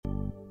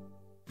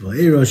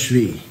Vaera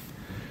Shvi.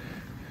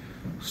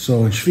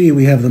 So in Shvi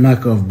we have the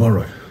Makkah of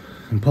Barad.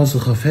 In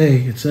Pasuk Chaf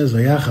Hey it says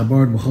Vayacha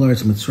Barad b'chol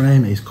haaretz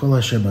Mitzrayim eis kol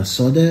asher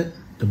basodeh.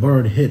 The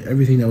Barad hit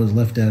everything that was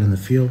left out in the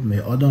field. Me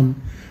Adam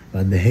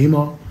v'ad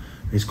behema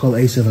eis kol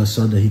esav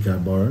hasodeh he got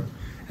Barad,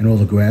 and all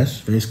the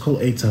grass. Veis kol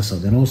eitz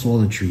hasodeh, and also all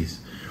the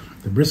trees.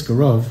 The Brisker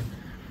Rav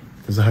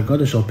is a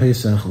Haggadah Shal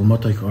Pesach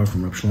l'Matay Kar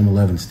from Reb Shlomo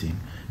Levenstein.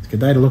 It's good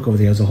to look over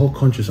there. There's a whole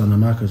conscious on the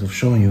Makkahs of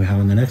showing you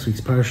how in the next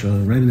week's parasha,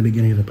 right in the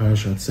beginning of the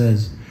parasha, it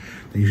says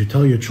that you should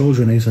tell your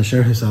children Eis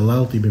Asher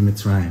Hisalalti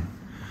b'Mitzrayim.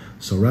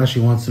 So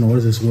Rashi wants to know, what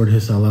does this word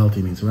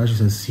Hisalalti mean? So Rashi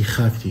says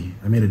Sichakti.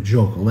 I made a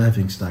joke, a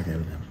laughing stock out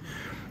of them.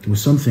 There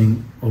was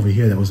something over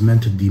here that was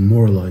meant to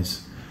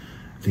demoralize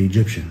the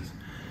Egyptians.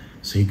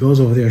 So he goes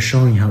over there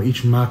showing how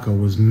each Makkah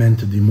was meant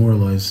to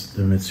demoralize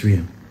the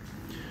Mitzrayim.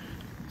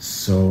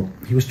 So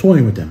he was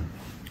toying with them.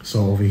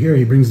 So over here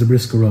he brings the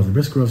Brisker Rav. The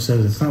Brisker Rav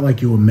says it's not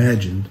like you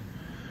imagined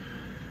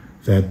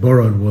that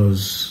Barad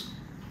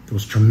there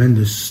was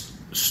tremendous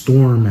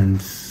storm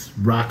and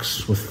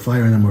rocks with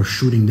fire in them were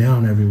shooting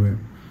down everywhere.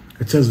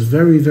 It says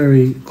very,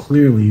 very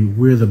clearly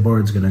where the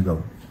Barad's going to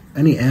go.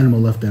 Any animal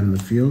left out in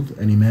the field,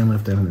 any man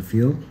left out in the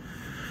field,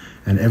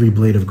 and every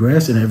blade of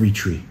grass and every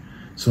tree.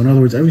 So in other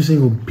words, every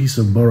single piece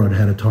of Barad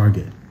had a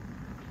target.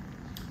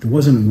 There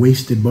wasn't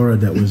wasted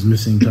Barad that was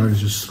missing targets,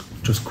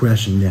 just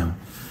crashing down.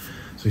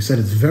 So he said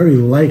it's very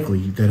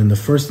likely that in the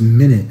first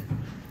minute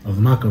of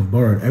the Makkah of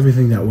Barad,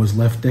 everything that was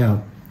left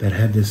out that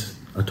had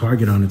a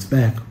target on its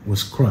back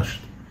was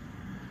crushed.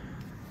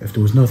 If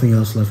there was nothing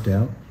else left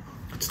out,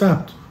 it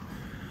stopped.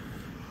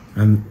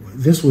 And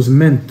this was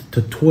meant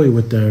to toy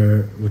with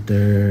their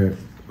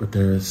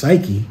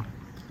psyche.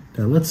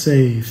 That let's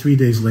say 3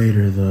 days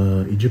later,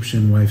 the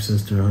Egyptian wife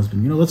says to her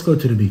husband, let's go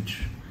to the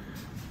beach.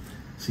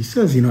 So he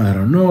says, I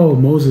don't know,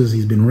 Moses,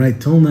 he's been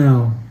right till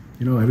now.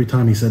 Every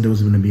time he said there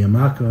was going to be a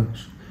Makkah,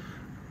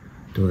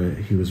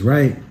 he was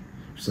right.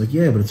 She's like,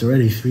 yeah, but it's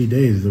already 3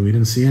 days that we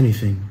didn't see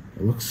anything.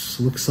 It looks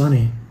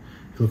sunny.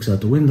 He looks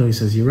out the window, he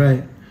says, you're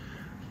right,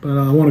 but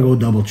I want to go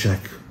double check.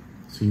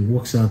 So he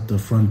walks out the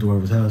front door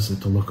of his house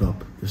to look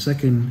up. The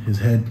second his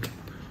head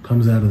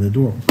comes out of the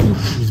door,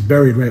 he's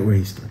buried right where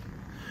he stood.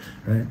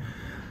 Right?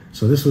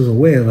 So this was a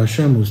way of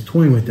Hashem was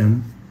toying with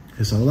them.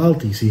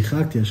 Hisalalti,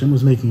 Sichakti, Hashem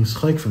was making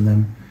schik from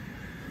them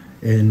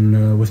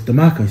with the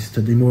Makkahs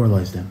to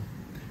demoralize them.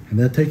 And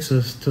that takes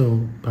us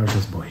to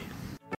Parshas Boy.